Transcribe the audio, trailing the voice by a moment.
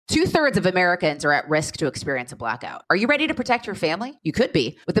2/3 of Americans are at risk to experience a blackout. Are you ready to protect your family? You could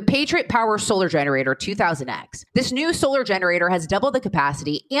be with the Patriot Power Solar Generator 2000X. This new solar generator has double the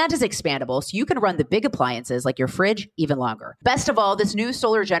capacity and is expandable, so you can run the big appliances like your fridge even longer. Best of all, this new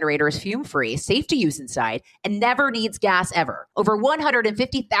solar generator is fume-free, safe to use inside, and never needs gas ever. Over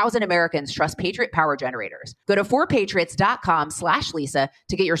 150,000 Americans trust Patriot Power Generators. Go to 4patriots.com/Lisa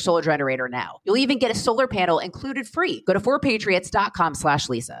to get your solar generator now. You'll even get a solar panel included free. Go to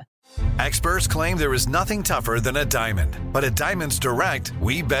 4patriots.com/Lisa. Experts claim there is nothing tougher than a diamond. But at Diamonds Direct,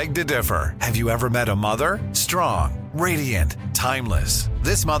 we beg to differ. Have you ever met a mother? Strong, radiant, timeless.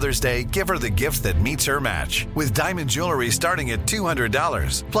 This Mother's Day, give her the gift that meets her match. With diamond jewelry starting at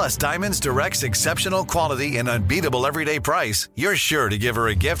 $200. Plus Diamonds Direct's exceptional quality and unbeatable everyday price, you're sure to give her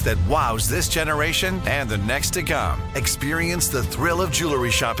a gift that wows this generation and the next to come. Experience the thrill of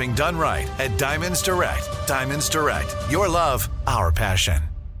jewelry shopping done right at Diamonds Direct. Diamonds Direct. Your love, our passion.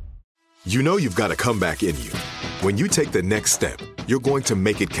 You know you've got a comeback in you. When you take the next step, you're going to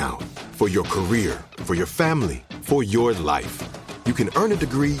make it count. For your career, for your family, for your life. You can earn a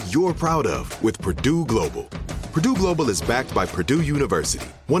degree you're proud of with Purdue Global. Purdue Global is backed by Purdue University,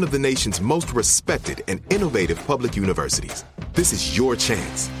 one of the nation's most respected and innovative public universities. This is your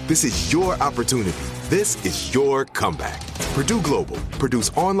chance. This is your opportunity. This is your comeback. Purdue Global, Purdue's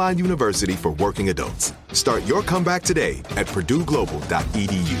online university for working adults. Start your comeback today at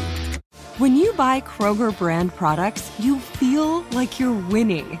purdueglobal.edu. When you buy Kroger brand products, you feel like you're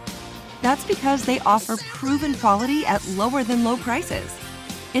winning. That's because they offer proven quality at lower than low prices.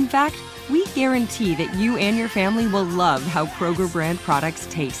 In fact, we guarantee that you and your family will love how Kroger brand products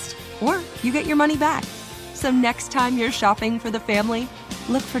taste, or you get your money back. So next time you're shopping for the family,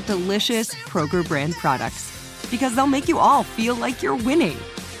 look for delicious Kroger brand products, because they'll make you all feel like you're winning.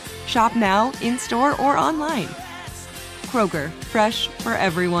 Shop now, in-store, or online. Kroger, fresh for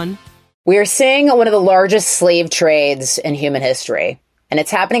everyone. We are seeing one of the largest slave trades in human history, and it's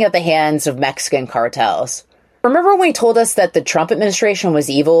happening at the hands of Mexican cartels. Remember when he told us that the Trump administration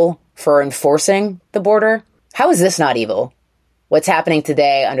was evil for enforcing the border? How is this not evil? What's happening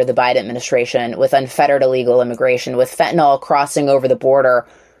today under the Biden administration with unfettered illegal immigration, with fentanyl crossing over the border,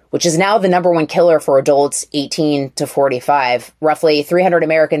 which is now the number one killer for adults 18 to 45. Roughly 300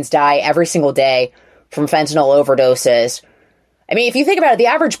 Americans die every single day from fentanyl overdoses. I mean, if you think about it, the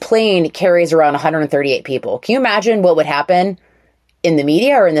average plane carries around 138 people. Can you imagine what would happen in the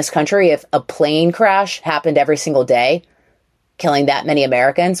media or in this country if a plane crash happened every single day, killing that many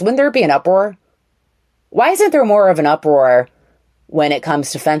Americans? Wouldn't there be an uproar? Why isn't there more of an uproar when it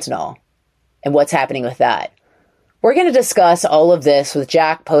comes to fentanyl and what's happening with that? We're going to discuss all of this with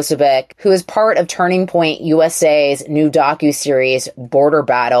Jack Posobiec, who is part of Turning Point USA's new docuseries, Border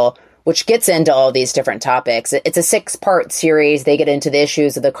Battle, which gets into all these different topics. It's a 6-part series. They get into the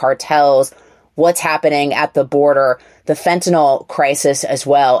issues of the cartels, what's happening at the border, the fentanyl crisis as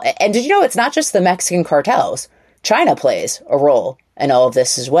well. And did you know it's not just the Mexican cartels? China plays a role in all of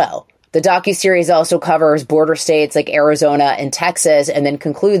this as well. The docuseries also covers border states like Arizona and Texas, and then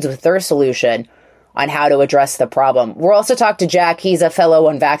concludes with their solution on how to address the problem. We'll also talk to Jack. He's a fellow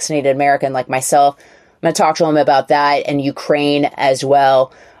unvaccinated American like myself. I'm going to talk to him about that and Ukraine as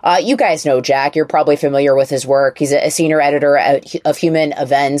well. You guys know Jack. You're probably familiar with his work. He's a senior editor of Human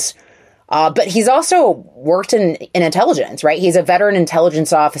Events. But he's also worked in intelligence, right? He's a veteran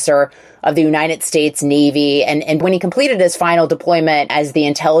intelligence officer of the United States Navy. And when he completed his final deployment as the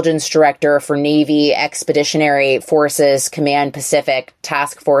intelligence director for Navy Expeditionary Forces Command Pacific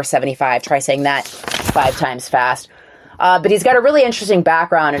Task Force 75, try saying that 5 times fast. But he's got a really interesting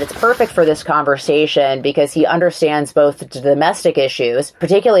background, and it's perfect for this conversation because he understands both the domestic issues,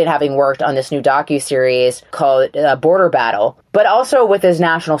 particularly in having worked on this new docuseries called Border Battle, but also with his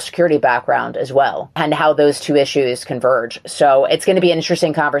national security background as well, and how those two issues converge. So it's going to be an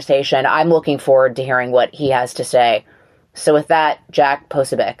interesting conversation. I'm looking forward to hearing what he has to say. So with that, Jack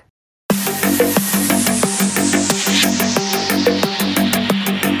Posobiec.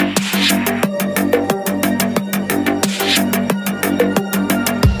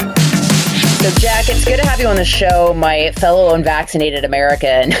 So, Jack, it's good to have you on the show, my fellow unvaccinated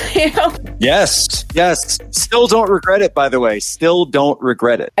American. Yes. Still don't regret it, by the way. Still don't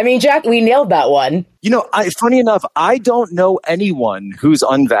regret it. I mean, Jack, we nailed that one. You know, funny enough, I don't know anyone who's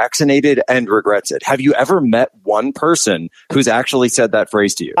unvaccinated and regrets it. Have you ever met one person who's actually said that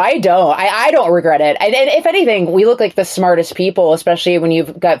phrase to you? I don't. I don't regret it. And if anything, we look like the smartest people, especially when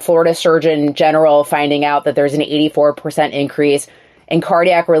you've got Florida Surgeon General finding out that there's an 84% increase in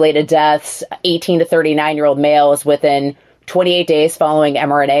cardiac-related deaths, 18 to 39-year-old males within 28 days following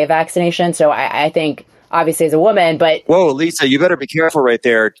mRNA vaccination. So I think obviously as a woman, but whoa, Lisa, you better be careful right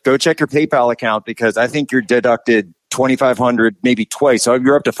there. Go check your PayPal account because I think you're deducted $2,500 maybe twice. So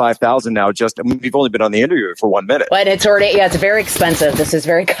you're up to $5,000 now. We've only been on the interview for 1 minute. But it's already, it's very expensive. This is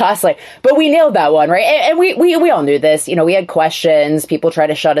very costly. But we nailed that one, right? And we all knew this. We had questions. People try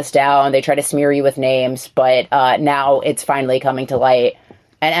to shut us down. They try to smear you with names. But now it's finally coming to light.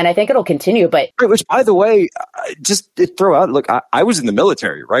 And I think it'll continue. But which, by the way, just to throw out, look, I was in the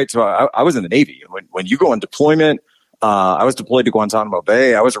military, right? So I was in the Navy. When you go on deployment, I was deployed to Guantanamo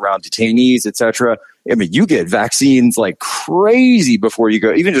Bay. I was around detainees, etc. I mean, you get vaccines like crazy before you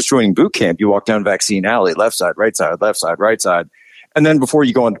go. Even just joining boot camp, you walk down vaccine alley, left side, right side, right side. And then before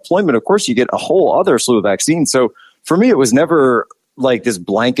you go on deployment, of course, you get a whole other slew of vaccines. So for me, it was never like this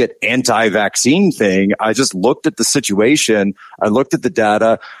blanket anti-vaccine thing. I just looked at the situation. I looked at the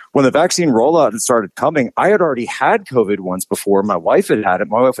data. When the vaccine rollout had started coming, I had already had COVID once before. My wife had it.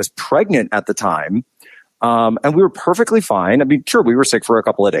 My wife was pregnant at the time. And we were perfectly fine. I mean, sure, we were sick for a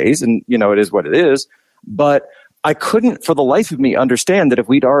couple of days and, it is what it is. But I couldn't for the life of me understand that if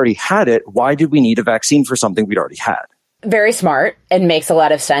we'd already had it, why did we need a vaccine for something we'd already had? Very smart and makes a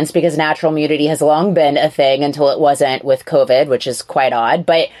lot of sense because natural immunity has long been a thing until it wasn't with COVID, which is quite odd.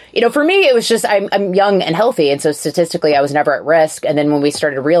 But, for me, it was just I'm young and healthy. And so statistically, I was never at risk. And then when we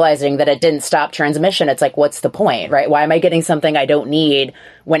started realizing that it didn't stop transmission, it's like, what's the point, right? Why am I getting something I don't need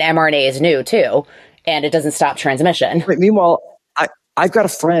when mRNA is new, too? And it doesn't stop transmission. Right. Meanwhile, I've got a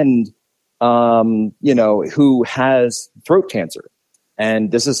friend, who has throat cancer.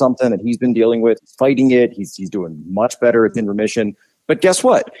 And this is something that he's been dealing with, fighting it. He's doing much better. It's in remission. But guess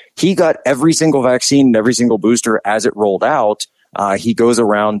what? He got every single vaccine and every single booster as it rolled out. He goes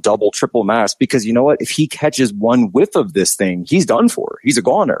around double, triple mask because you know what? If he catches one whiff of this thing, he's done for. He's a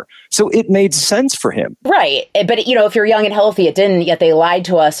goner. So it made sense for him. Right. But, if you're young and healthy, it didn't. Yet they lied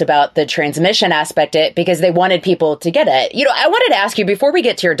to us about the transmission aspect it because they wanted people to get it. I wanted to ask you before we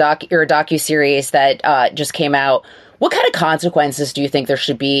get to your docuseries that just came out, what kind of consequences do you think there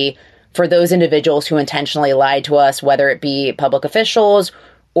should be for those individuals who intentionally lied to us, whether it be public officials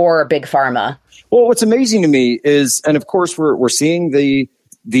or big pharma? Well, what's amazing to me is, and of course, we're seeing the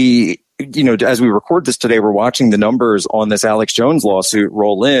as we record this today, we're watching the numbers on this Alex Jones lawsuit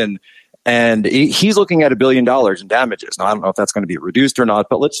roll in, and he's looking at $1 billion in damages. Now, I don't know if that's going to be reduced or not,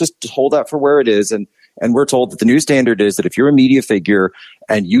 but let's just hold that for where it is. And we're told that the new standard is that if you're a media figure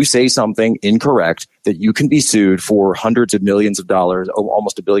and you say something incorrect, that you can be sued for hundreds of millions of dollars,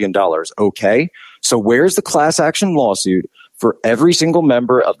 almost $1 billion. Okay. So where's the class action lawsuit for every single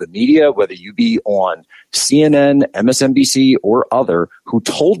member of the media, whether you be on CNN, MSNBC, or other, who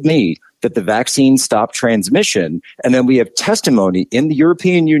told me that the vaccine stopped transmission? And then we have testimony in the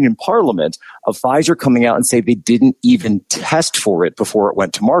European Union Parliament of Pfizer coming out and say they didn't even test for it before it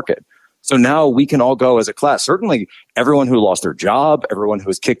went to market. So now we can all go as a class. Certainly everyone who lost their job, everyone who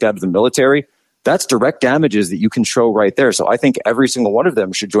was kicked out of the military, that's direct damages that you can show right there. So I think every single one of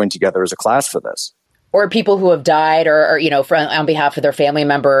them should join together as a class for this. Or people who have died or on behalf of their family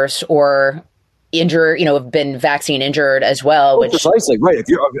members or injured, have been vaccine injured as well. Which precisely right.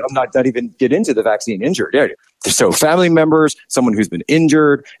 I'm not even get into the vaccine injured. Yeah. So family members, someone who's been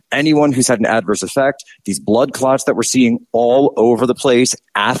injured, anyone who's had an adverse effect, these blood clots that we're seeing all over the place,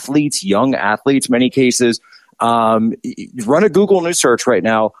 athletes, young athletes, many cases. Run a Google News search right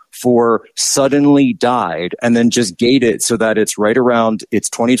now for suddenly died and then just gate it so that it's right around it's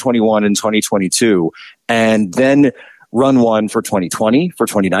 2021 and 2022. And then run one for 2020, for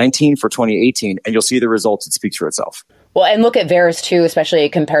 2019, for 2018, and you'll see the results. It speaks for itself. Well, and look at VAERS too, especially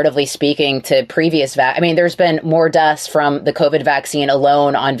comparatively speaking to previous there's been more deaths from the COVID vaccine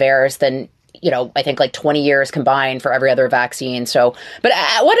alone on VAERS than, I think like 20 years combined for every other vaccine. So, but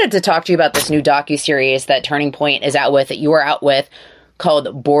I wanted to talk to you about this new docuseries that Turning Point is out with, that you are out with,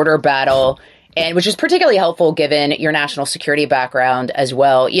 called Border Battle, and which is particularly helpful given your national security background as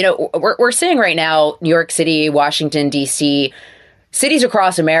well. We're seeing right now, New York City, Washington, D.C., cities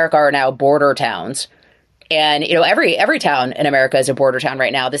across America are now border towns. And, every town in America is a border town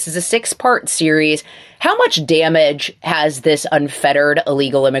right now. This is a 6-part series. How much damage has this unfettered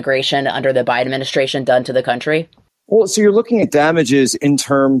illegal immigration under the Biden administration done to the country? Well, so you're looking at damages in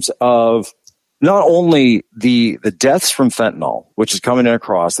terms of not only the deaths from fentanyl, which is coming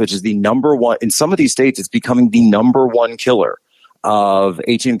across, which is the number one, in some of these states, it's becoming the number one killer of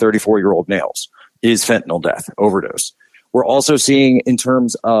 18 to 34-year-old males is fentanyl death, overdose. We're also seeing in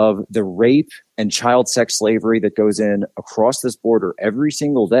terms of the rape and child sex slavery that goes in across this border every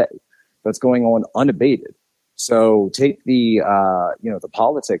single day that's going on unabated. So take the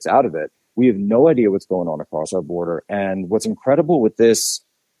politics out of it. We have no idea what's going on across our border. And what's incredible with this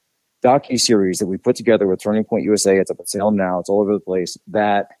docuseries that we put together with Turning Point USA. It's up at Salem now. It's all over the place.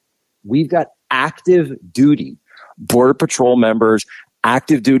 That we've got active duty Border Patrol members,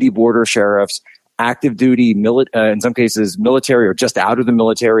 active duty border sheriffs, active duty, in some cases, military or just out of the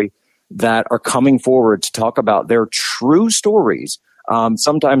military that are coming forward to talk about their true stories.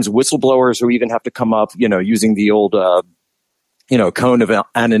 Sometimes whistleblowers who even have to come up, using the old, cone of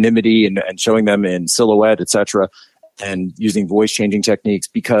anonymity and showing them in silhouette, etc., and using voice changing techniques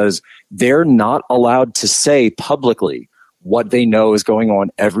because they're not allowed to say publicly what they know is going on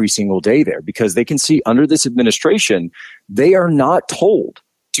every single day there, because they can see under this administration, they are not told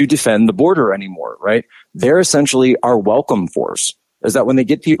to defend the border anymore, right? They're essentially our welcome force. Is that when they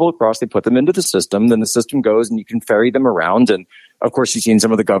get people across, they put them into the system, then the system goes and you can ferry them around. And of course, you've seen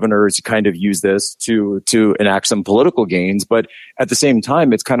some of the governors kind of use this to enact some political gains. But at the same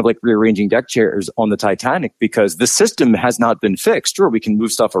time, it's kind of like rearranging deck chairs on the Titanic because the system has not been fixed. Sure, we can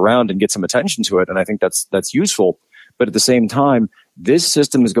move stuff around and get some attention to it. And I think that's useful. But at the same time, this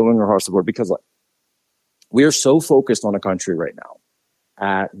system is going across the board because we are so focused on a country right now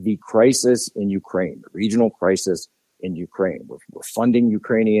at the crisis in Ukraine, the regional crisis in Ukraine. We're funding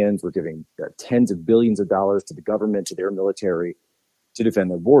Ukrainians. We're giving tens of billions of dollars to the government, to their military to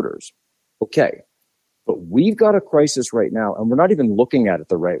defend their borders. Okay. But we've got a crisis right now, and we're not even looking at it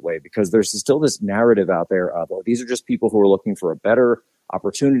the right way because there's still this narrative out there of, oh, these are just people who are looking for a better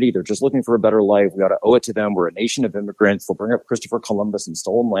opportunity. They're just looking for a better life. We got to owe it to them. We're a nation of immigrants. They'll bring up Christopher Columbus and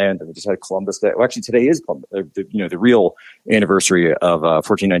stolen land. And we just had Columbus Day. Well, actually, today is Columbus, the real anniversary of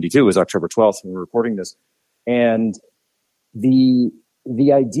 1492 is October 12th when we're recording this. And the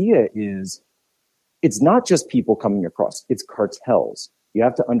idea is it's not just people coming across, it's cartels. You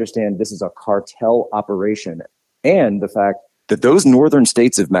have to understand this is a cartel operation, and the fact that those northern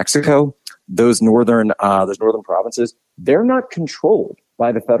states of Mexico, those northern provinces, they're not controlled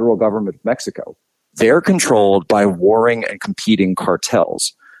by the federal government of Mexico. They're controlled by warring and competing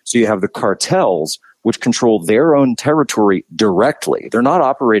cartels. So you have the cartels which control their own territory directly. They're not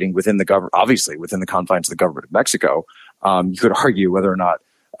operating within the government, obviously within the confines of the government of Mexico. You could argue whether or not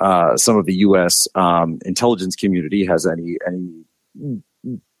some of the U.S. Intelligence community has any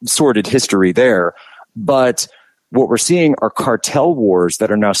sordid history there. But what we're seeing are cartel wars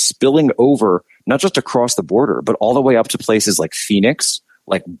that are now spilling over, not just across the border, but all the way up to places like Phoenix,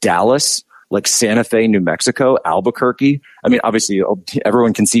 like Dallas, like Santa Fe, New Mexico, Albuquerque. I mean, obviously,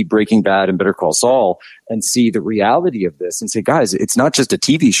 everyone can see Breaking Bad and Better Call Saul and see the reality of this and say, guys, it's not just a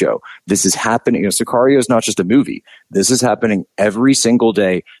TV show. This is happening. Sicario is not just a movie. This is happening every single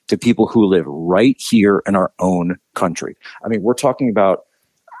day to people who live right here in our own country. I mean, we're talking about,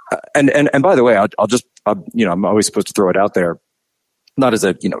 and by the way, I'm always supposed to throw it out there, not as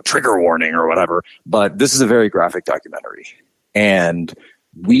a, trigger warning or whatever, but this is a very graphic documentary and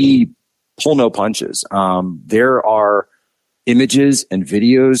we pull no punches. There are images and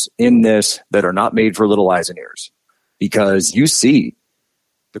videos in this that are not made for little eyes and ears because you see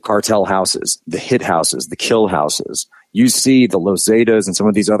the cartel houses, the hit houses, the kill houses. You see the Los Zetas and some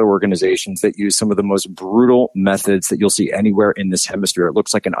of these other organizations that use some of the most brutal methods that you'll see anywhere in this hemisphere. It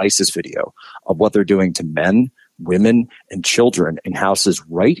looks like an ISIS video of what they're doing to men, women, and children in houses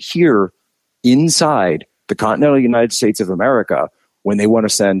right here inside the continental United States of America when they want to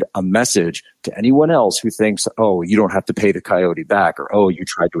send a message to anyone else who thinks, oh, you don't have to pay the coyote back, or, oh, you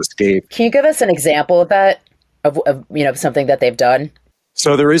tried to escape. Can you give us an example of that, of something that they've done?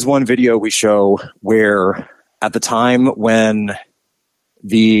 So there is one video we show where at the time when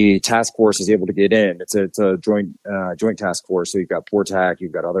the task force is able to get in, it's a joint task force. So you've got PORTAC,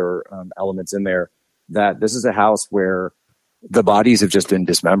 you've got other elements in there, that this is a house where the bodies have just been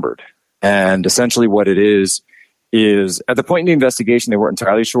dismembered. And essentially what it is at the point in the investigation, they weren't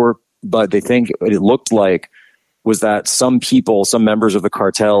entirely sure, but they think what it looked like was that some members of the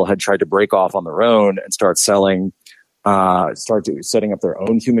cartel had tried to break off on their own and start setting up their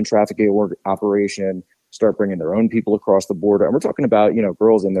own human trafficking operation, start bringing their own people across the border. And we're talking about,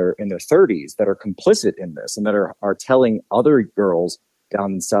 girls in their 30s that are complicit in this and that are telling other girls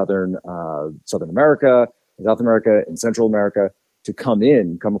down in Southern America, South America, and Central America to come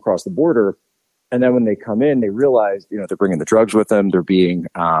across the border. And then when they come in, they realize, they're bringing the drugs with them. They're being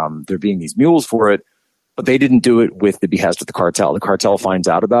these mules for it, but they didn't do it with the behest of the cartel. The cartel finds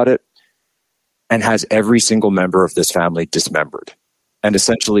out about it and has every single member of this family dismembered and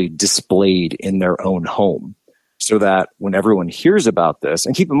essentially displayed in their own home so that when everyone hears about this,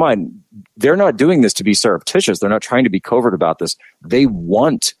 and keep in mind, they're not doing this to be surreptitious. They're not trying to be covert about this. They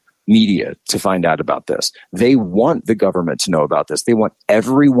want media to find out about this. They want the government to know about this. They want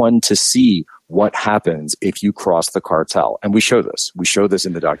everyone to see what happens if you cross the cartel. And we show this. We show this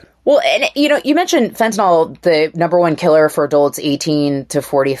in the document. Well, and you mentioned fentanyl, the number one killer for adults 18 to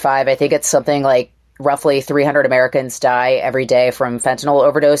 45. I think it's something like roughly 300 Americans die every day from fentanyl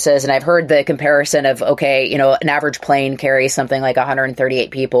overdoses. And I've heard the comparison of, an average plane carries something like 138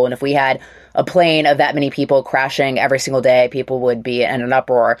 people. And if we had a plane of that many people crashing every single day, people would be in an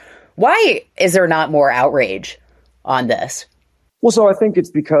uproar. Why is there not more outrage on this? Well, so I think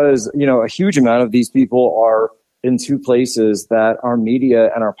it's because, a huge amount of these people are in two places that our media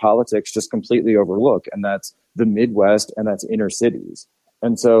and our politics just completely overlook. And that's the Midwest and that's inner cities.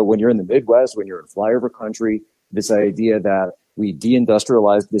 And so when you're in the Midwest, when you're in flyover country, this idea that we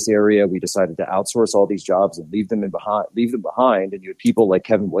deindustrialized this area, we decided to outsource all these jobs and leave them behind. And you had people like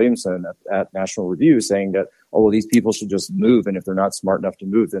Kevin Williamson at National Review saying that, oh, well, these people should just move. And if they're not smart enough to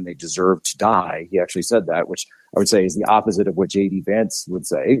move, then they deserve to die. He actually said that, which I would say is the opposite of what J.D. Vance would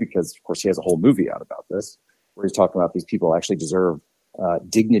say, because, of course, he has a whole movie out about this, where he's talking about these people actually deserve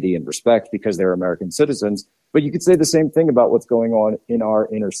dignity and respect because they're American citizens. But you could say the same thing about what's going on in our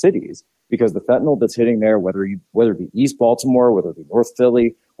inner cities, because the fentanyl that's hitting there, whether it be East Baltimore, whether it be North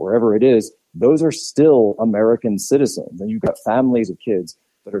Philly, wherever it is, those are still American citizens. And you've got families of kids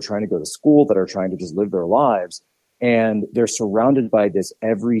that are trying to go to school, that are trying to just live their lives. And they're surrounded by this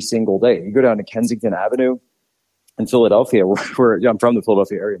every single day. You go down to Kensington Avenue in Philadelphia, where I'm from the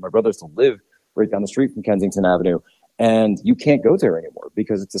Philadelphia area. My brother used to live right down the street from Kensington Avenue. And you can't go there anymore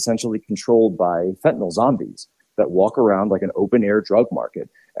because it's essentially controlled by fentanyl zombies that walk around like an open air drug market.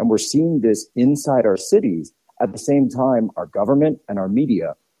 And we're seeing this inside our cities. At the same time, our government and our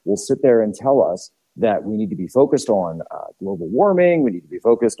media will sit there and tell us that we need to be focused on global warming. We need to be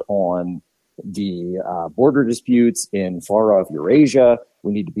focused on the border disputes in far off Eurasia.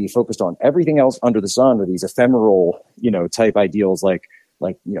 We need to be focused on everything else under the sun, or these ephemeral, type ideals like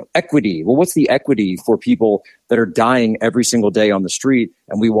equity. Well, what's the equity for people that are dying every single day on the street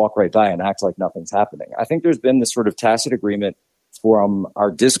and we walk right by and act like nothing's happening? I think there's been this sort of tacit agreement from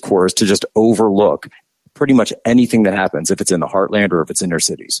our discourse to just overlook pretty much anything that happens, if it's in the heartland or if it's inner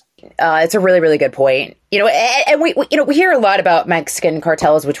cities. It's a really, really good point. And we hear a lot about Mexican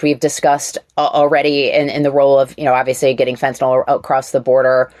cartels, which we've discussed already in the role of, obviously getting fentanyl across the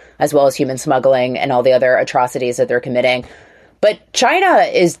border, as well as human smuggling and all the other atrocities that they're committing. But China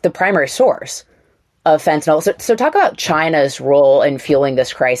is the primary source of fentanyl. So talk about China's role in fueling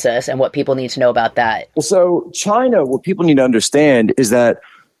this crisis and what people need to know about that. Well, so China, what people need to understand is that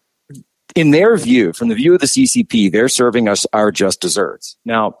in their view, from the view of the CCP, they're serving us our just desserts.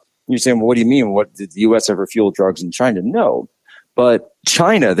 Now, you're saying, well, what do you mean? What did the U.S. ever fuel drugs in China? No. But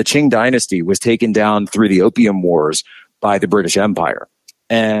China, the Qing dynasty, was taken down through the Opium Wars by the British Empire.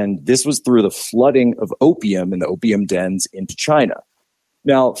 And this was through the flooding of opium and the opium dens into China.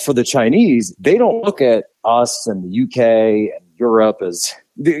 Now, for the Chinese, they don't look at us and the UK and Europe as,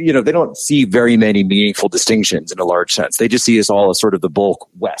 they don't see very many meaningful distinctions in a large sense. They just see us all as sort of the bulk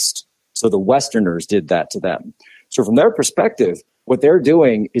West. So the Westerners did that to them. So from their perspective, what they're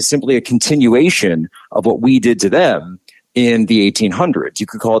doing is simply a continuation of what we did to them in the 1800s. You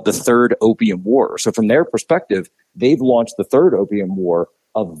could call it the Third Opium War. So from their perspective, they've launched the Third Opium War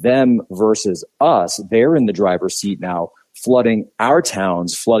of them versus us. They're in the driver's seat now, flooding our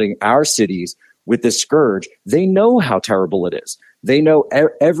towns, flooding our cities with this scourge. They know how terrible it is. They know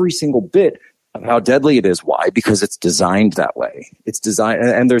every single bit of how deadly it is. Why? Because it's designed that way. It's designed,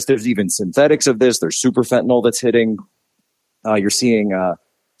 and there's even synthetics of this. There's super fentanyl that's hitting. You're seeing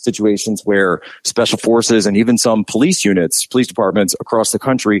situations where special forces and even some police departments across the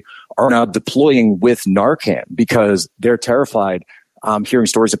country are now deploying with Narcan because they're terrified. I'm hearing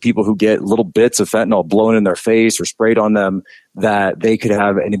stories of people who get little bits of fentanyl blown in their face or sprayed on them, that they could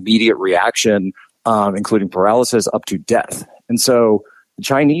have an immediate reaction, including paralysis up to death. And so the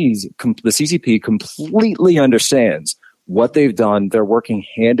Chinese, the CCP completely understands what they've done. They're working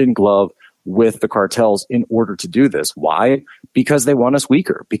hand in glove with the cartels in order to do this. Why? Because they want us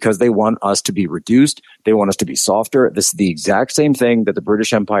weaker, because they want us to be reduced. They want us to be softer. This is the exact same thing that the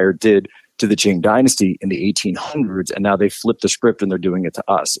British Empire did to the Qing dynasty in the 1800s. And now they flipped the script and they're doing it to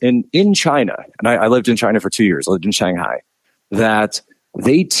us. In China, and I lived in China for 2 years, I lived in Shanghai, that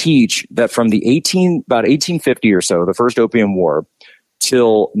they teach that from the about 1850 or so, the first Opium War,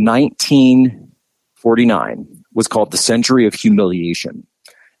 till 1949 was called the Century of Humiliation.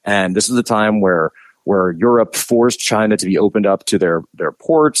 And this is the time where Europe forced China to be opened up to their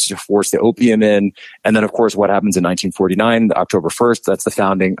ports, to force the opium in. And then, of course, what happens in 1949, October 1st, that's the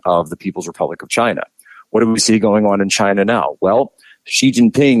founding of the People's Republic of China. What do we see going on in China now? Well, Xi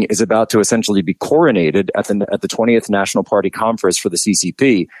Jinping is about to essentially be coronated at the 20th National Party Conference for the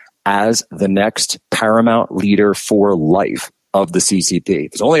CCP as the next paramount leader for life of the CCP.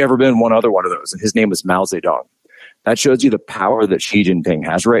 There's only ever been one other one of those, and his name was Mao Zedong. That shows you the power that Xi Jinping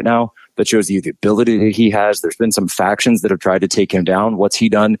has right now. That shows you the ability that he has. There's been some factions that have tried to take him down. What's he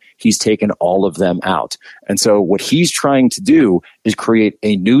done? He's taken all of them out. And so what he's trying to do is create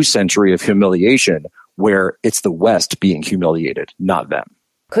a new century of humiliation where it's the West being humiliated, not them.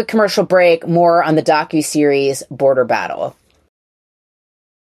 Quick commercial break. More on the docuseries Border Battle.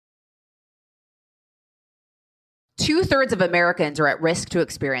 2/3 of Americans are at risk to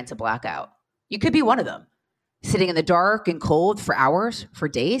experience a blackout. You could be one of them. Sitting in the dark and cold for hours, for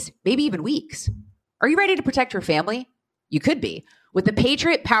days, maybe even weeks. Are you ready to protect your family? You could be with the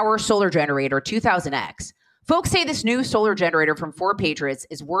Patriot Power Solar Generator 2000X. Folks say this new solar generator from 4Patriots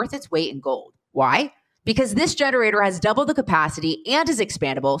is worth its weight in gold. Why? Because this generator has double the capacity and is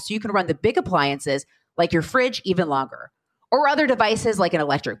expandable, so you can run the big appliances like your fridge even longer. Or other devices like an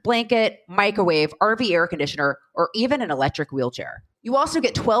electric blanket, microwave, RV air conditioner, or even an electric wheelchair. You also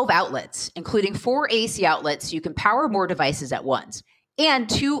get 12 outlets, including 4 AC outlets so you can power more devices at once, and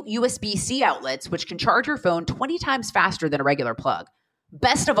 2 USB-C outlets, which can charge your phone 20 times faster than a regular plug.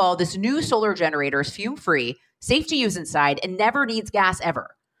 Best of all, this new solar generator is fume-free, safe to use inside, and never needs gas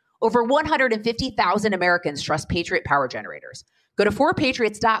ever. Over 150,000 Americans trust Patriot Power Generators. Go to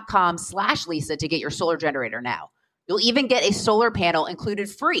 4patriots.com/Lisa to get your solar generator now. You'll even get a solar panel included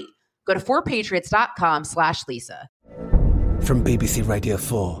free. Go to 4patriots.com/Lisa. From BBC Radio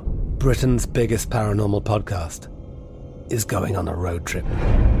 4, Britain's biggest paranormal podcast is going on a road trip.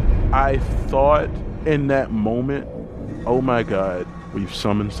 I thought in that moment, oh my God, we've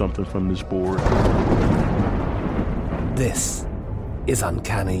summoned something from this board. This is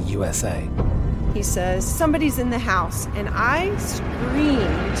Uncanny USA. He says, somebody's in the house, and I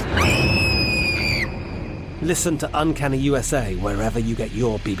screamed. Listen to Uncanny USA wherever you get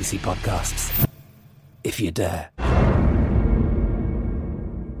your BBC podcasts, if you dare.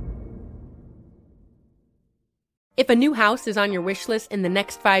 If a new house is on your wish list in the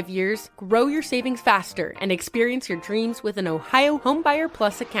next 5 years, grow your savings faster and experience your dreams with an Ohio Homebuyer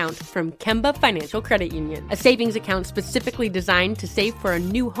Plus account from Kemba Financial Credit Union. A savings account specifically designed to save for a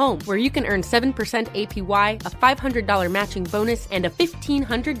new home, where you can earn 7% APY, a $500 matching bonus, and a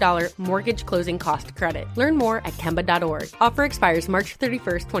 $1,500 mortgage closing cost credit. Learn more at Kemba.org. Offer expires March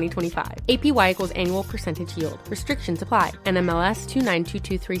 31st, 2025. APY equals annual percentage yield. Restrictions apply. NMLS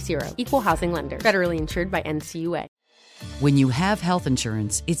 292230. Equal housing lender. Federally insured by NCUA. When you have health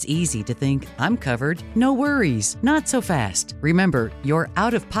insurance, it's easy to think, I'm covered, no worries. Not so fast. Remember, your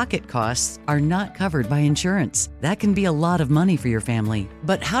out-of-pocket costs are not covered by insurance. That can be a lot of money for your family.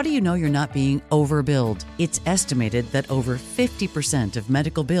 But how do you know you're not being overbilled? It's estimated that over 50% of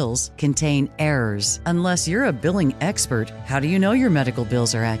medical bills contain errors. Unless you're a billing expert, how do you know your medical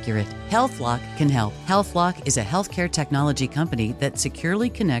bills are accurate? HealthLock can help. HealthLock is a healthcare technology company that securely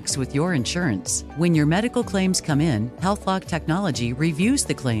connects with your insurance. When your medical claims come in, HealthLock technology reviews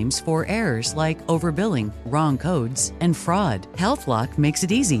the claims for errors like overbilling, wrong codes, and fraud. HealthLock makes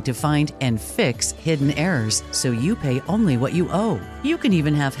it easy to find and fix hidden errors so you pay only what you owe. You can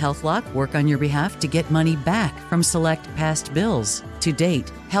even have HealthLock work on your behalf to get money back from select past bills. To date,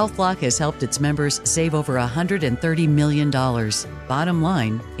 HealthLock has helped its members save over $130 million. Bottom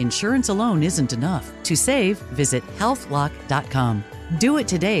line, insurance alone isn't enough. To save, visit healthlock.com. Do it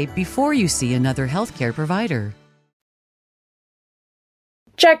today before you see another healthcare provider.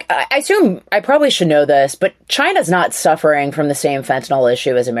 Jack, I assume I probably should know this, but China's not suffering from the same fentanyl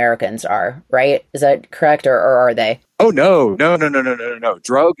issue as Americans are, right? Is that correct, or are they? Oh, no.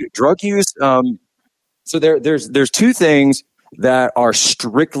 Drug use. So there's two things that are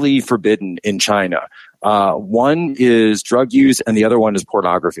strictly forbidden in China. One is drug use, and the other one is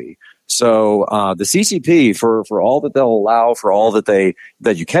pornography. So the CCP, for all that they'll allow, for all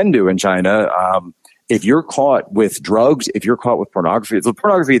that you can do in China, if you're caught with drugs, if you're caught with pornography,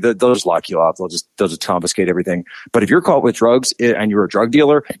 they'll just lock you up. They'll just confiscate everything. But if you're caught with drugs and you're a drug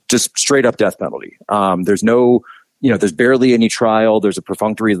dealer, just straight up death penalty. There's barely any trial. There's a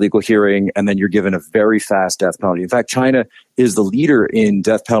perfunctory legal hearing, and then you're given a very fast death penalty. In fact, China is the leader in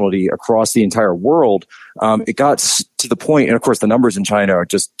death penalty across the entire world. It got to the point, and of course the numbers in China are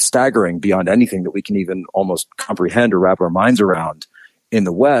just staggering beyond anything that we can even almost comprehend or wrap our minds around in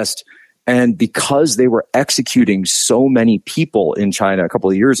the West. And because they were executing so many people in China a couple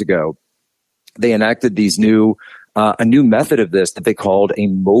of years ago, they enacted a new method of this that they called a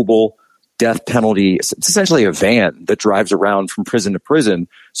mobile death penalty. It's essentially a van that drives around from prison to prison.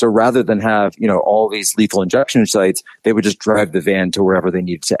 So rather than have, all these lethal injection sites, they would just drive the van to wherever they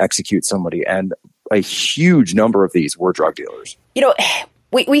needed to execute somebody. And a huge number of these were drug dealers.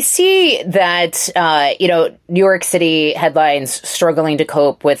 We see that, New York City headlines struggling to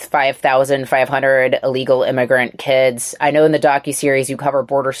cope with 5,500 illegal immigrant kids. I know in the docuseries you cover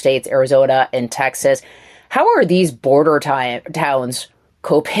border states, Arizona and Texas. How are these border towns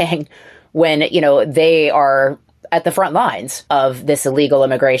coping when, they are at the front lines of this illegal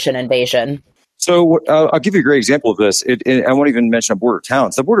immigration invasion? So I'll give you a great example of this. I won't even mention border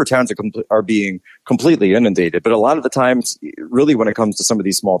towns. The border towns are being completely inundated. But a lot of the times, really, when it comes to some of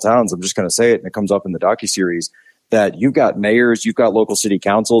these small towns, I'm just going to say it, and it comes up in the docuseries, that you've got mayors, you've got local city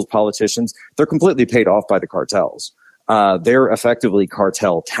councils, politicians. They're completely paid off by the cartels. They're effectively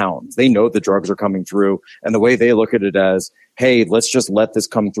cartel towns. They know the drugs are coming through. And the way they look at it as, hey, let's just let this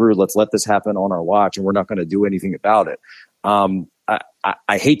come through. Let's let this happen on our watch, and we're not going to do anything about it.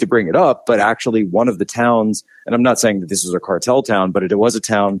 I hate to bring it up, but actually one of the towns, and I'm not saying that this was a cartel town, but it was a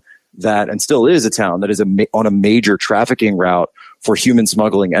town that, and still is a town that is on a major trafficking route for human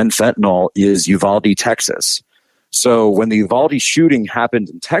smuggling and fentanyl, is Uvalde, Texas. So when the Uvalde shooting happened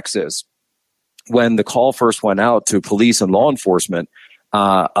in Texas, when the call first went out to police and law enforcement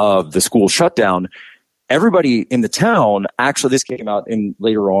of the school shutdown, everybody in the town, actually this came out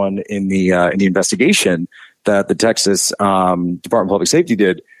later on in the investigation that the Texas Department of Public Safety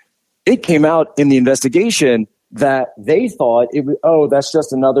did, it came out in the investigation that they thought it was, that's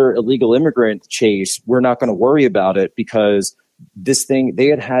just another illegal immigrant chase. We're not going to worry about it because they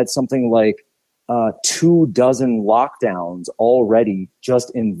had something like 24 lockdowns already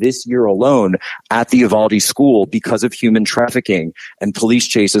just in this year alone at the Uvalde school because of human trafficking and police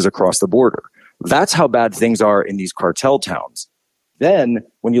chases across the border. That's how bad things are in these cartel towns. Then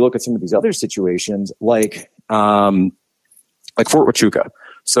when you look at some of these other situations, like Fort Huachuca.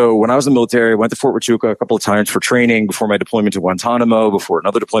 So when I was in the military, I went to Fort Huachuca a couple of times for training before my deployment to Guantanamo, before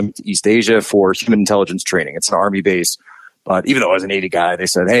another deployment to East Asia for human intelligence training. It's an Army base. But even though I was a Navy guy, they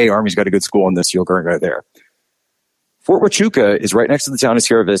said, hey, Army's got a good school in this. You'll go there. Fort Huachuca is right next to the town of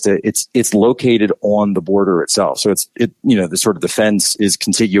Sierra Vista. It's located on the border itself. So the sort of the fence is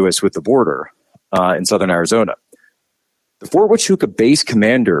contiguous with the border in southern Arizona. The Fort Huachuca base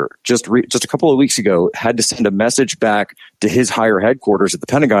commander just a couple of weeks ago had to send a message back to his higher headquarters at the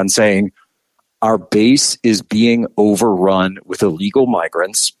Pentagon saying, our base is being overrun with illegal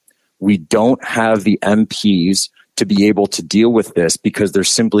migrants. We don't have the MPs to be able to deal with this because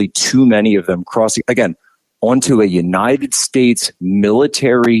there's simply too many of them crossing, again, onto a United States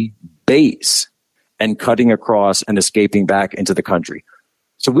military base and cutting across and escaping back into the country.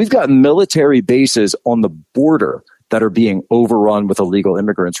 So we've got military bases on the border that are being overrun with illegal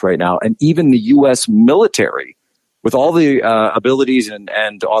immigrants right now. And even the U.S. military, with all the abilities and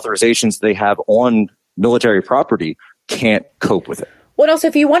authorizations they have on military property, can't cope with it. Well, also,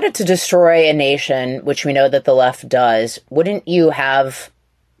 if you wanted to destroy a nation, which we know that the left does, wouldn't you have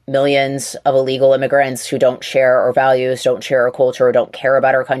millions of illegal immigrants who don't share our values, don't share our culture, don't care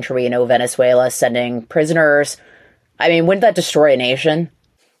about our country? Venezuela sending prisoners. I mean, wouldn't that destroy a nation?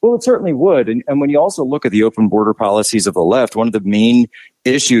 Well, it certainly would. And when you also look at the open border policies of the left, one of the main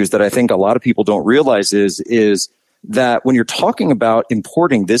issues that I think a lot of people don't realize is that when you're talking about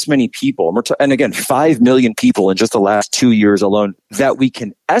importing this many people, and again, 5 million people in just the last 2 years alone that we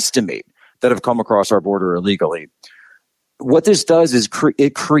can estimate that have come across our border illegally, what this does is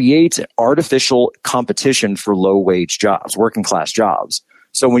it creates artificial competition for low-wage jobs, working-class jobs.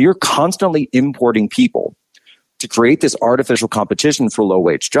 So when you're constantly importing people to create this artificial competition for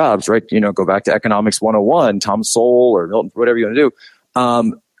low-wage jobs, right? Go back to Economics 101, Tom Sowell or Milton, whatever you want to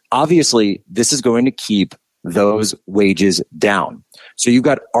do. Obviously, this is going to keep those wages down. So you've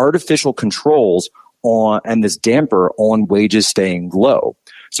got artificial controls on and this damper on wages staying low.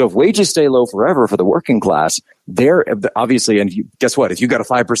 So if wages stay low forever for the working class, they're obviously, and guess what? If you got a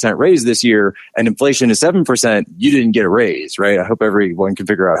 5% raise this year and inflation is 7%, you didn't get a raise, right? I hope everyone can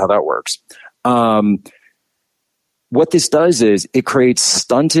figure out how that works. What this does is it creates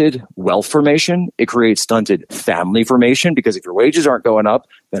stunted wealth formation. It creates stunted family formation because if your wages aren't going up,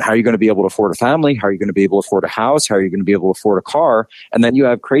 then how are you going to be able to afford a family? How are you going to be able to afford a house? How are you going to be able to afford a car? And then you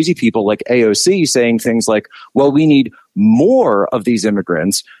have crazy people like AOC saying things like, well, we need more of these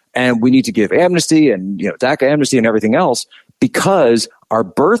immigrants and we need to give amnesty and, DACA amnesty and everything else because our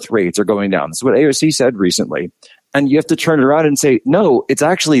birth rates are going down. This is what AOC said recently. And you have to turn it around and say, no, it's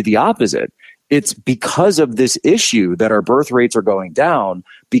actually the opposite. It's because of this issue that our birth rates are going down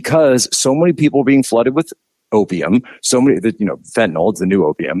because so many people are being flooded with opium. So many, fentanyl, it's the new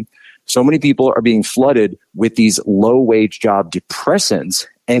opium. So many people are being flooded with these low wage job depressants.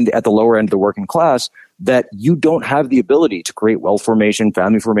 And at the lower end of the working class, that you don't have the ability to create wealth formation,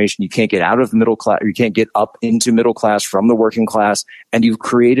 family formation. You can't get out of the middle class, or you can't get up into middle class from the working class. And you've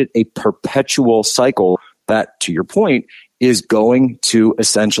created a perpetual cycle that, to your point, is going to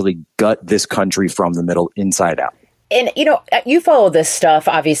essentially gut this country from the middle inside out. And, you follow this stuff,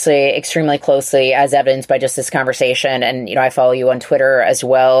 obviously, extremely closely, as evidenced by just this conversation. And, I follow you on Twitter as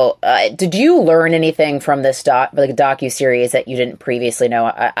well. Did you learn anything from this docuseries that you didn't previously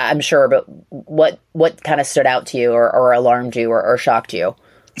know? I'm sure, but what kind of stood out to you or alarmed you or shocked you?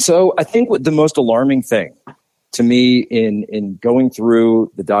 So I think what the most alarming thing to me in going through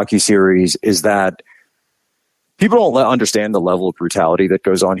the docuseries is that people don't understand the level of brutality that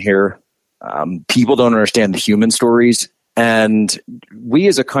goes on here. People don't understand the human stories. And we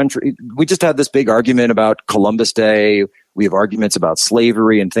as a country, we just had this big argument about Columbus Day. We have arguments about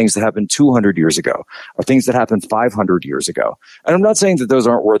slavery and things that happened 200 years ago or things that happened 500 years ago. And I'm not saying that those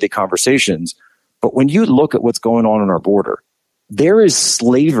aren't worthy conversations, but when you look at what's going on our border, there is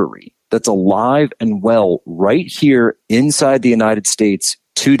slavery that's alive and well right here inside the United States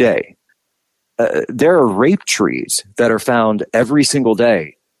today. There are rape trees that are found every single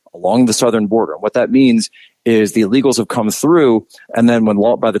day along the southern border. What that means is the illegals have come through, and then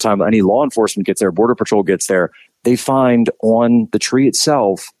by the time any law enforcement gets there, Border Patrol gets there, they find on the tree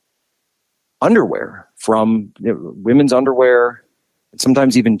itself underwear from women's underwear, and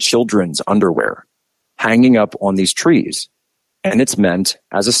sometimes even children's underwear hanging up on these trees. And it's meant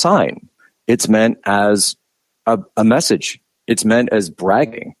as a sign. It's meant as a message. It's meant as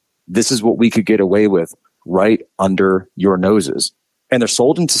bragging. This is what we could get away with right under your noses. And they're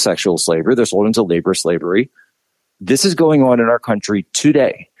sold into sexual slavery. They're sold into labor slavery. This is going on in our country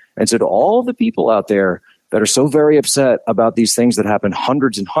today. And so to all the people out there that are so very upset about these things that happened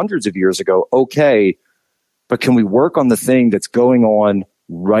hundreds and hundreds of years ago, okay, but can we work on the thing that's going on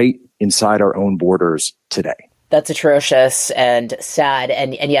right inside our own borders today? That's atrocious and sad.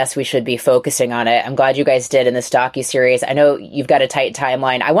 And yes, we should be focusing on it. I'm glad you guys did in this docuseries. I know you've got a tight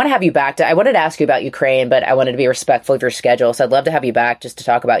timeline. I want to have you back. I wanted to ask you about Ukraine, but I wanted to be respectful of your schedule. So I'd love to have you back just to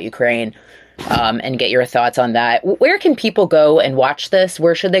talk about Ukraine and get your thoughts on that. Where can people go and watch this?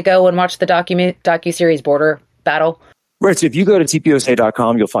 Where should they go and watch the docuseries Border Battle? Right. So if you go to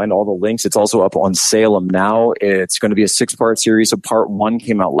tposa.com, you'll find all the links. It's also up on Salem now. It's going to be a 6-part series. So part 1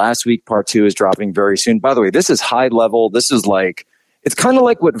 came out last week. Part 2 is dropping very soon. By the way, this is high level. This is it's kind of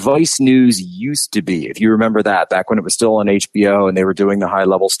like what Vice News used to be. If you remember that back when it was still on HBO and they were doing the high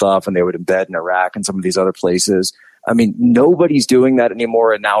level stuff and they would embed in Iraq and some of these other places. I mean, nobody's doing that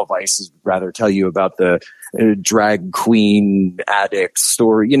anymore. And now Vice is rather tell you about the drag queen addict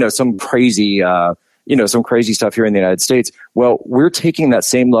story, some crazy, some crazy stuff here in the United States. Well, we're taking that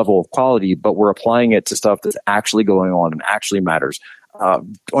same level of quality, but we're applying it to stuff that's actually going on and actually matters.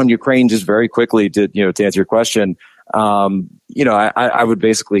 On Ukraine, just very quickly to answer your question, I would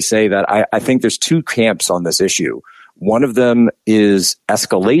basically say that I think there's 2 camps on this issue. One of them is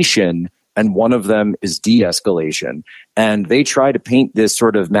escalation and one of them is de-escalation. And they try to paint this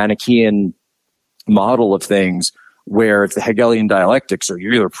sort of Manichaean model of things where it's the Hegelian dialectic. So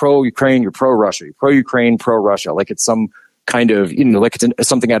you're either pro-Ukraine, you're pro-Russia, you're pro-Ukraine, pro-Russia. Like it's some kind of, like it's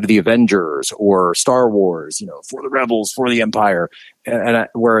something out of the Avengers or Star Wars, for the rebels, for the empire.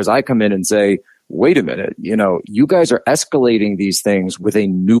 Whereas I come in and say, wait a minute, you guys are escalating these things with a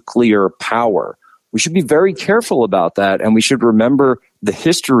nuclear power. We should be very careful about that. And we should remember the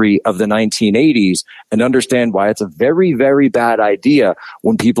history of the 1980s and understand why it's a very, very bad idea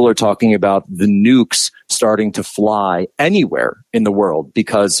when people are talking about the nukes starting to fly anywhere in the world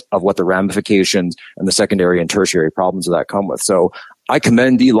because of what the ramifications and the secondary and tertiary problems of that come with. So I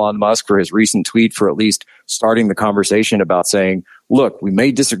commend Elon Musk for his recent tweet for at least starting the conversation about saying, look, we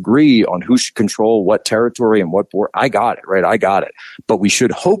may disagree on who should control what territory and what border. I got it, right? I got it. But we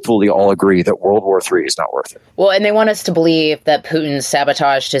should hopefully all agree that World War III is not worth it. Well, and they want us to believe that Putin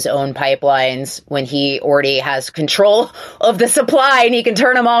sabotaged his own pipelines when he already has control of the supply and he can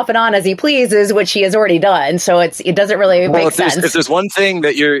turn them off and on as he pleases, which he has already done. So it doesn't really make sense. If there's one thing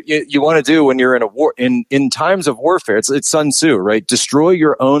that you want to do when you're in a war, in times of warfare, it's Sun Tzu, right? Destroy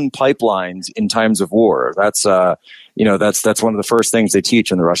your own pipelines in times of war. That's that's one of the first things they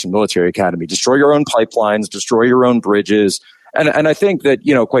teach in the Russian military academy. Destroy your own pipelines, destroy your own bridges. And I think that,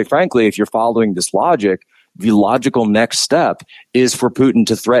 quite frankly, if you're following this logic, the logical next step is for Putin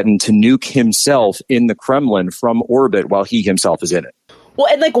to threaten to nuke himself in the Kremlin from orbit while he himself is in it. Well,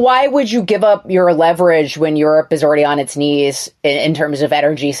 and like, why would you give up your leverage when Europe is already on its knees in terms of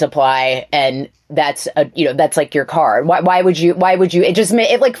energy supply? And that's that's like your card. Why would you?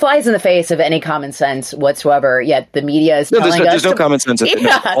 It like flies in the face of any common sense whatsoever. Yet the media is telling us there's no common sense.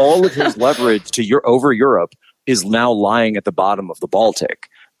 All of his leverage over Europe is now lying at the bottom of the Baltic.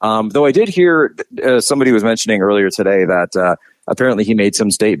 Though I did hear somebody was mentioning earlier today that apparently he made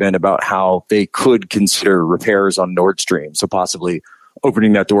some statement about how they could consider repairs on Nord Stream. So possibly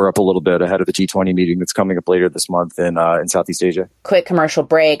opening that door up a little bit ahead of the G20 meeting that's coming up later this month in Southeast Asia. Quick commercial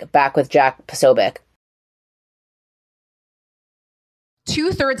break. Back with Jack Posobiec.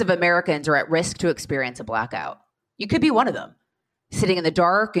 2/3 of Americans are at risk to experience a blackout. You could be one of them, sitting in the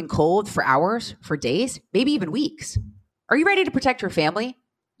dark and cold for hours, for days, maybe even weeks. Are you ready to protect your family?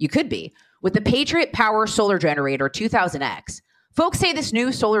 You could be with the Patriot Power Solar Generator 2000X. Folks say this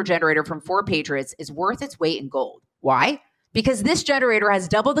new solar generator from 4 Patriots is worth its weight in gold. Why? Because this generator has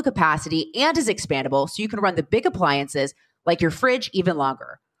double the capacity and is expandable, so you can run the big appliances like your fridge even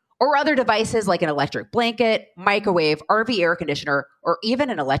longer, or other devices like an electric blanket, microwave, RV air conditioner, or even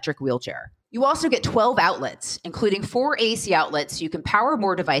an electric wheelchair. You also get 12 outlets, including 4 AC outlets so you can power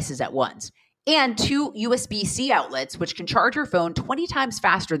more devices at once, and 2 USB-C outlets, which can charge your phone 20 times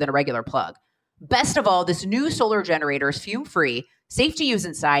faster than a regular plug. Best of all, this new solar generator is fume-free, safe to use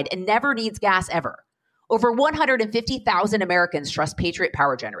inside, and never needs gas ever. Over 150,000 Americans trust Patriot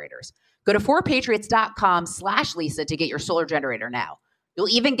Power Generators. Go to 4patriots.com/Lisa to get your solar generator now. You'll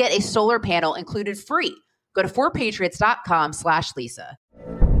even get a solar panel included free. Go to 4patriots.com/Lisa.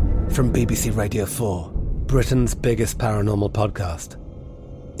 From BBC Radio 4, Britain's biggest paranormal podcast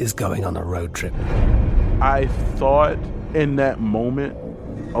is going on a road trip. I thought in that moment,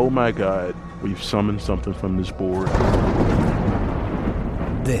 oh my God, we've summoned something from this board.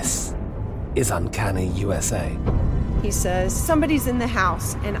 This is Uncanny USA. He says, somebody's in the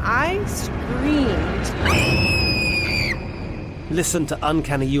house, and I screamed. Listen to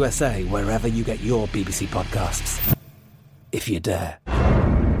Uncanny USA wherever you get your BBC podcasts, if you dare.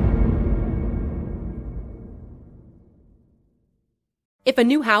 If a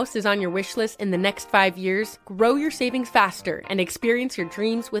new house is on your wish list in the next 5 years, grow your savings faster and experience your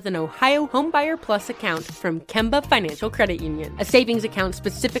dreams with an Ohio Homebuyer Plus account from Kemba Financial Credit Union. A savings account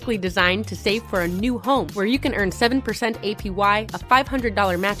specifically designed to save for a new home, where you can earn 7% APY, a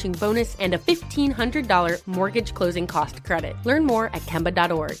 $500 matching bonus, and a $1,500 mortgage closing cost credit. Learn more at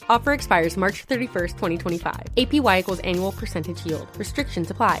Kemba.org. Offer expires March 31st, 2025. APY equals annual percentage yield. Restrictions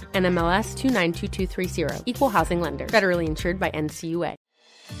apply. NMLS 292230. Equal housing lender. Federally insured by NCUA.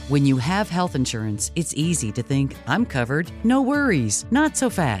 When you have health insurance, it's easy to think, I'm covered, no worries. Not so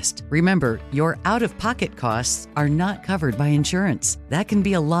fast. Remember, your out-of-pocket costs are not covered by insurance. That can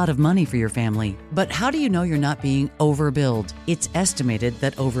be a lot of money for your family. But how do you know you're not being overbilled? It's estimated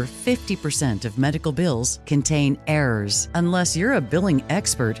that over 50% of medical bills contain errors. Unless you're a billing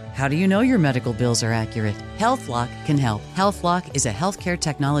expert, how do you know your medical bills are accurate? HealthLock can help. HealthLock is a healthcare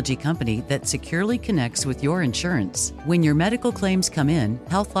technology company that securely connects with your insurance. When your medical claims come in,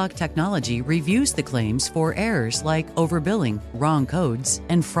 HealthLock technology reviews the claims for errors like overbilling, wrong codes,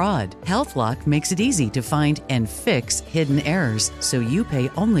 and fraud. HealthLock makes it easy to find and fix hidden errors so you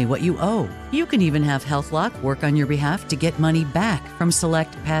pay only what you owe. You can even have HealthLock work on your behalf to get money back from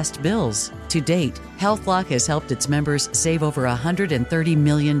select past bills. To date, HealthLock has helped its members save over $130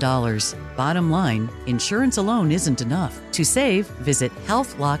 million. Bottom line, insurance alone isn't enough. To save, visit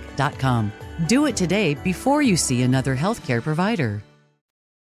healthlock.com. Do it today before you see another healthcare provider.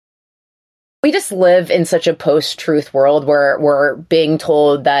 We just live in such a post-truth world where we're being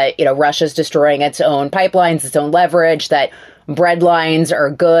told that, Russia's destroying its own pipelines, its own leverage, that bread lines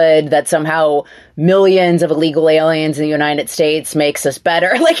are good, that somehow millions of illegal aliens in the United States makes us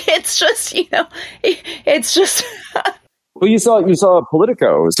better. Like, it's just, it's just... Well, you saw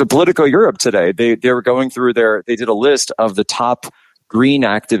Politico. So Politico Europe today, they were going through they did a list of the top green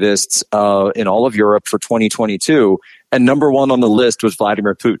activists in all of Europe for 2022. And number one on the list was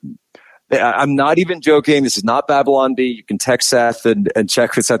Vladimir Putin. I'm not even joking. This is not Babylon Bee. You can text Seth and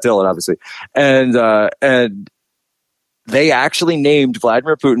check with Seth Dillon, obviously. And they actually named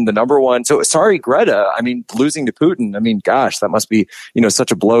Vladimir Putin the number one. So sorry, Greta. I mean, losing to Putin. I mean, gosh, that must be,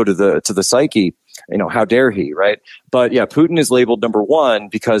 such a blow to the psyche. how dare he, right? But yeah, Putin is labeled number one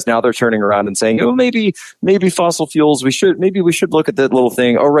because now they're turning around and saying, oh, maybe fossil fuels, we should look at that little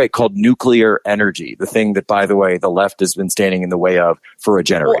thing, called nuclear energy, the thing that, by the way, the left has been standing in the way of for a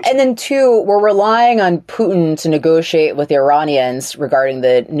generation. Well, and then two, we're relying on Putin to negotiate with the Iranians regarding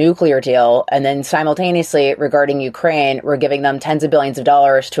the nuclear deal, and then simultaneously regarding Ukraine, we're giving them tens of billions of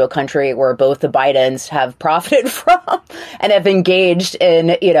dollars to a country where both the Bidens have profited from and have engaged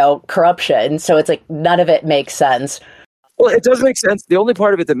in, corruption. So it's like none of it makes sense. Well, it does make sense. The only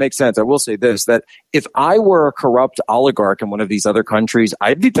part of it that makes sense, I will say this, that if I were a corrupt oligarch in one of these other countries,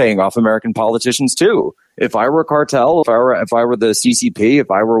 I'd be paying off American politicians too. If I were a cartel, if I were the CCP, if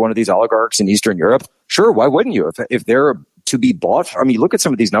I were one of these oligarchs in Eastern Europe, sure, why wouldn't you? If they're to be bought, I mean, look at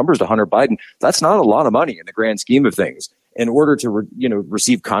some of these numbers to Hunter Biden. That's not a lot of money in the grand scheme of things. In order to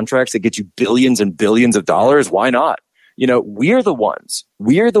receive contracts that get you billions and billions of dollars, why not? We're the ones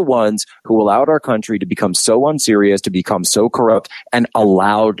who allowed our country to become so unserious, to become so corrupt, and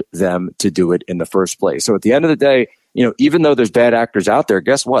allowed them to do it in the first place. So at the end of the day, even though there's bad actors out there,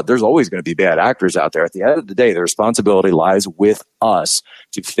 guess what? There's always going to be bad actors out there. At the end of the day, the responsibility lies with us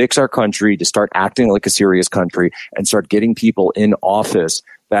to fix our country, to start acting like a serious country, and start getting people in office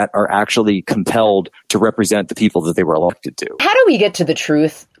that are actually compelled to represent the people that they were elected to. How do we get to the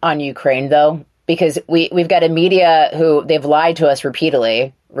truth on Ukraine, though? Because we've got a media who they've lied to us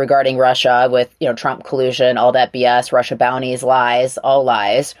repeatedly regarding Russia with, Trump collusion, all that BS, Russia bounties, lies, all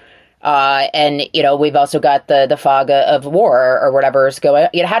lies. And we've also got the fog of war or whatever is going.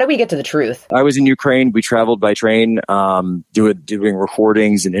 How do we get to the truth? I was in Ukraine. We traveled by train, doing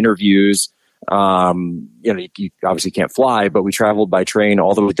recordings and interviews. You obviously can't fly, but we traveled by train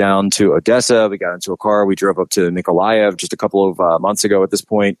all the way down to Odessa. We got into a car. We drove up to Mykolaiv just a couple of months ago at this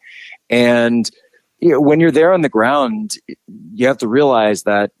point. And when you're there on the ground, you have to realize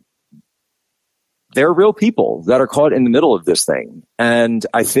that there are real people that are caught in the middle of this thing. And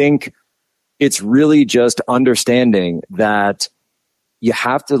I think it's really just understanding that you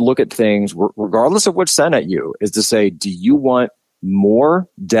have to look at things, regardless of what's sent at you, is to say, do you want more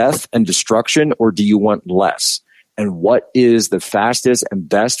death and destruction, or do you want less? And what is the fastest and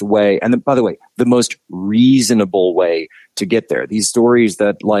best way? And then, by the way, the most reasonable way to get there. These stories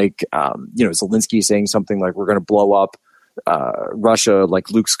that Zelensky saying something like, we're going to blow up Russia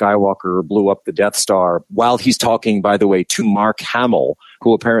like Luke Skywalker blew up the Death Star, while he's talking, by the way, to Mark Hamill,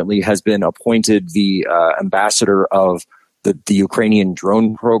 who apparently has been appointed the ambassador of the Ukrainian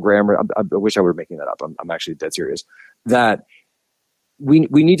drone program. I wish I were making that up. I'm actually dead serious. That we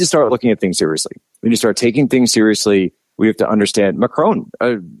need to start looking at things seriously. We need to start taking things seriously. We have to understand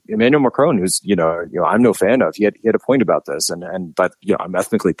Emmanuel Macron, who's I'm no fan of. He had a point about this, but I'm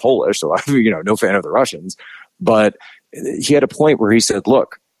ethnically Polish, so I'm no fan of the Russians. But he had a point where he said,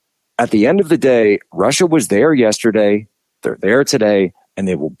 "Look, at the end of the day, Russia was there yesterday, they're there today, and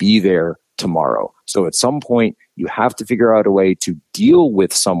they will be there tomorrow. So at some point, you have to figure out a way to deal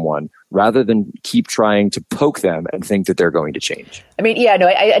with someone rather than keep trying to poke them and think that they're going to change." I mean,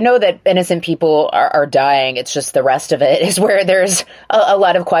 I know that innocent people are dying. It's just the rest of it is where there's a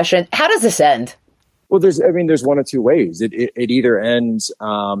lot of questions. How does this end? Well, there's one of two ways. It either ends,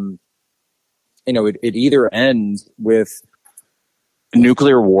 it either ends with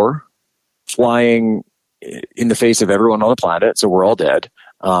nuclear war, flying in the face of everyone on the planet, so we're all dead.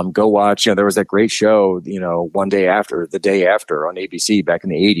 Go watch, there was that great show, the day after on ABC back in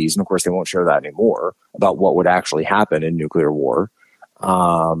the 80s. And of course, they won't show that anymore, about what would actually happen in nuclear war.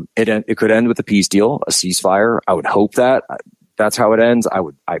 It could end with a peace deal, a ceasefire. I would hope that that's how it ends.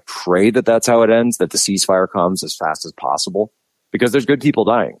 I pray that that's how it ends, that the ceasefire comes as fast as possible, because there's good people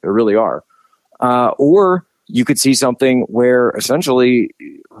dying. There really are. Or you could see something where essentially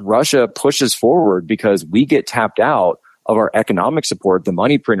Russia pushes forward because we get tapped out of our economic support. The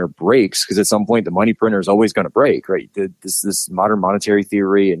money printer breaks, because at some point the money printer is always going to break, right? This modern monetary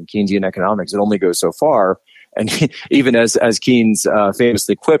theory and Keynesian economics, it only goes so far. And even as Keynes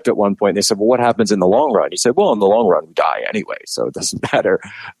famously quipped at one point, they said, well, what happens in the long run? He said, well, in the long run, we die anyway, so it doesn't matter.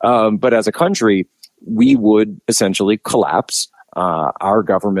 But as a country, we would essentially collapse. Our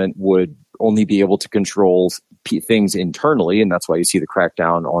government would only be able to control things internally, and that's why you see the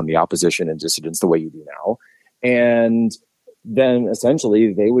crackdown on the opposition and dissidents the way you do now. And then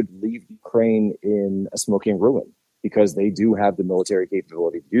essentially they would leave Ukraine in a smoking ruin, because they do have the military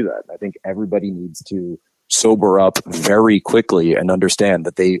capability to do that. And I think everybody needs to sober up very quickly and understand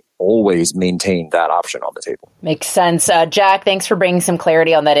that they always maintain that option on the table. Makes sense. Jack, thanks for bringing some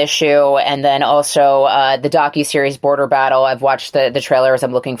clarity on that issue. And then also the docuseries Border Battle. I've watched the trailers.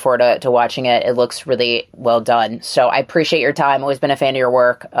 I'm looking forward to watching it. It looks really well done. So I appreciate your time. Always been a fan of your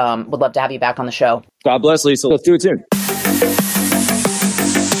work. Would love to have you back on the show. God bless, Lisa. Let's do it soon.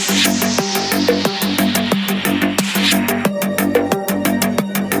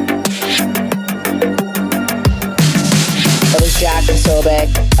 Jack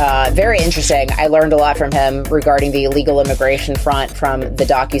Posobiec, very interesting. I learned a lot from him regarding the illegal immigration front from the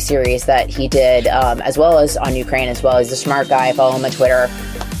docuseries that he did, as well as on Ukraine as well. He's a smart guy. Follow him on Twitter.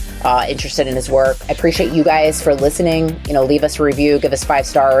 Interested in his work. I appreciate you guys for listening. Leave us a review, give us 5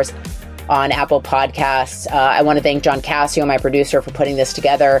 stars on Apple Podcasts. I want to thank John Cassio, my producer, for putting this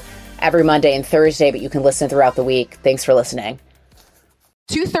together every Monday and Thursday, but you can listen throughout the week. Thanks for listening.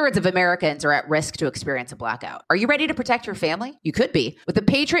 2/3 of Americans are at risk to experience a blackout. Are you ready to protect your family? You could be with the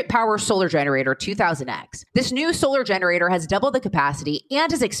Patriot Power Solar Generator 2000X. This new solar generator has double the capacity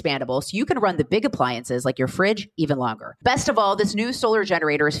and is expandable, so you can run the big appliances like your fridge even longer. Best of all, this new solar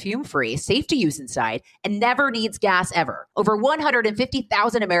generator is fume-free, safe to use inside, and never needs gas ever. Over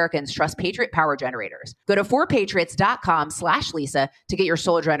 150,000 Americans trust Patriot Power Generators. Go to 4patriots.com/Lisa to get your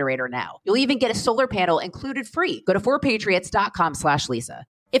solar generator now. You'll even get a solar panel included free. Go to 4patriots.com/Lisa.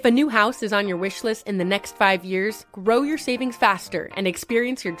 If a new house is on your wish list in the next 5 years, grow your savings faster and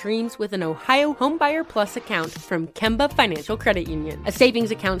experience your dreams with an Ohio Homebuyer Plus account from Kemba Financial Credit Union. A savings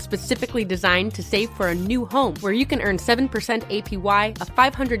account specifically designed to save for a new home where you can earn 7% APY, a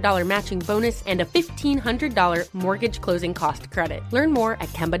 $500 matching bonus, and a $1,500 mortgage closing cost credit. Learn more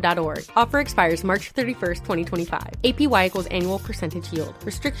at Kemba.org. Offer expires March 31st, 2025. APY equals annual percentage yield.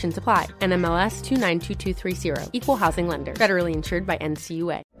 Restrictions apply. NMLS 292230. Equal housing lender. Federally insured by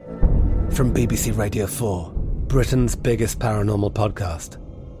NCUA. From BBC Radio 4, Britain's biggest paranormal podcast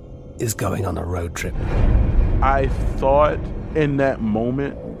is going on a road trip. I thought in that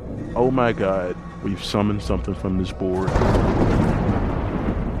moment, oh my God, we've summoned something from this board.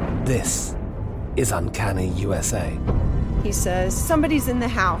 This is Uncanny USA. He says, somebody's in the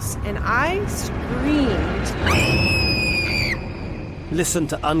house, and I screamed. Listen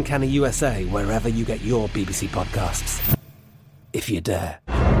to Uncanny USA wherever you get your BBC podcasts, if you dare.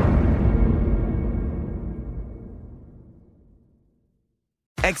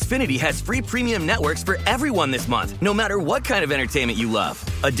 Xfinity has free premium networks for everyone this month, no matter what kind of entertainment you love.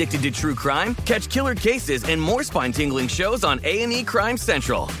 Addicted to true crime? Catch killer cases and more spine-tingling shows on A&E Crime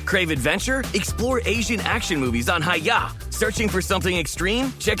Central. Crave adventure? Explore Asian action movies on Hi-YAH. Searching for something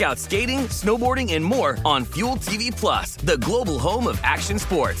extreme? Check out skating, snowboarding, and more on Fuel TV Plus, the global home of action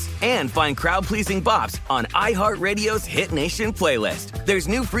sports. And find crowd-pleasing bops on iHeartRadio's Hit Nation playlist. There's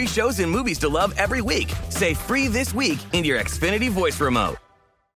new free shows and movies to love every week. Say free this week in your Xfinity voice remote.